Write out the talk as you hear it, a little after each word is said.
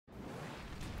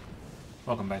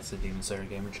Welcome back to the Demon Slayer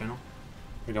Gamer channel.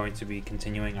 We're going to be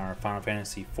continuing our Final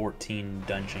Fantasy XIV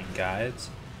dungeon guides,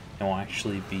 and we'll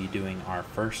actually be doing our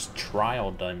first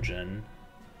trial dungeon,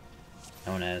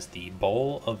 known as the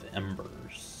Bowl of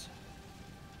Embers.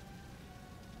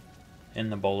 In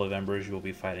the Bowl of Embers, you will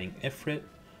be fighting Ifrit,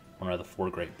 one of the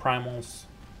four great primals.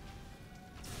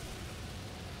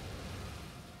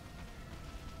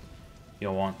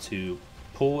 You'll want to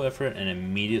pull Ifrit and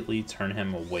immediately turn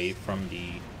him away from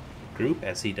the group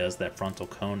as he does that frontal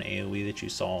cone AoE that you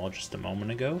saw just a moment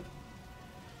ago.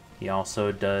 He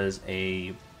also does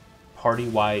a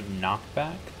party-wide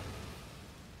knockback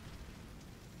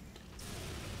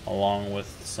along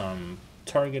with some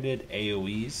targeted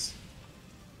AoEs.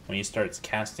 When he starts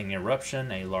casting Eruption,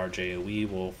 a large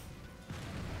AoE will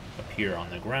appear on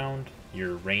the ground.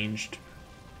 Your ranged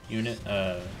unit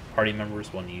party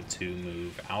members will need to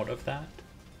move out of that.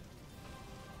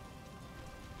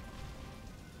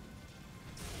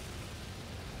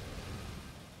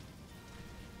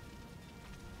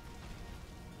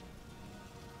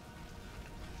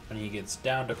 When he gets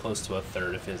down to close to a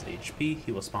third of his HP,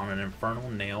 he will spawn an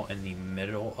Infernal Nail in the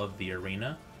middle of the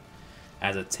arena.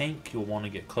 As a tank, you'll want to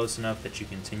get close enough that you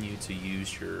continue to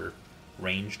use your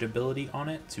ranged ability on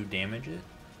it to damage it,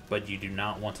 but you do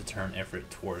not want to turn Ifrit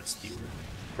towards the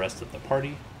rest of the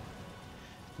party.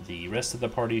 The rest of the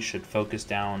party should focus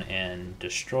down and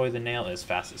destroy the nail as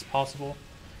fast as possible.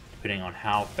 Depending on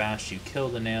how fast you kill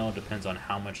the nail depends on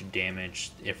how much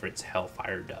damage Ifrit's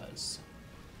Hellfire does.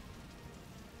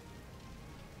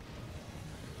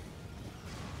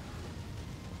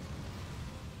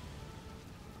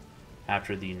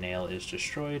 After the nail is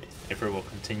destroyed, Ifrit will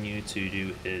continue to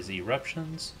do his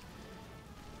eruptions.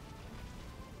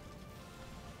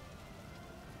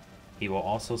 He will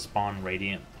also spawn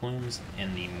radiant plumes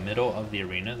in the middle of the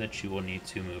arena that you will need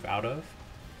to move out of.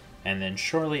 And then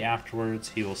shortly afterwards,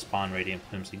 he will spawn radiant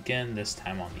plumes again, this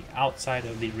time on the outside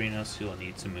of the arena, so you'll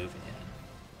need to move in.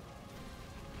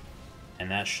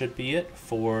 And that should be it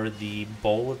for the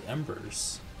Bowl of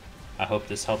Embers. I hope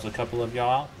this helps a couple of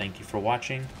y'all out. Thank you for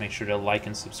watching. Make sure to like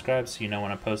and subscribe so you know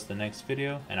when I post the next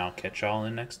video, and I'll catch y'all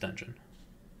in the next dungeon.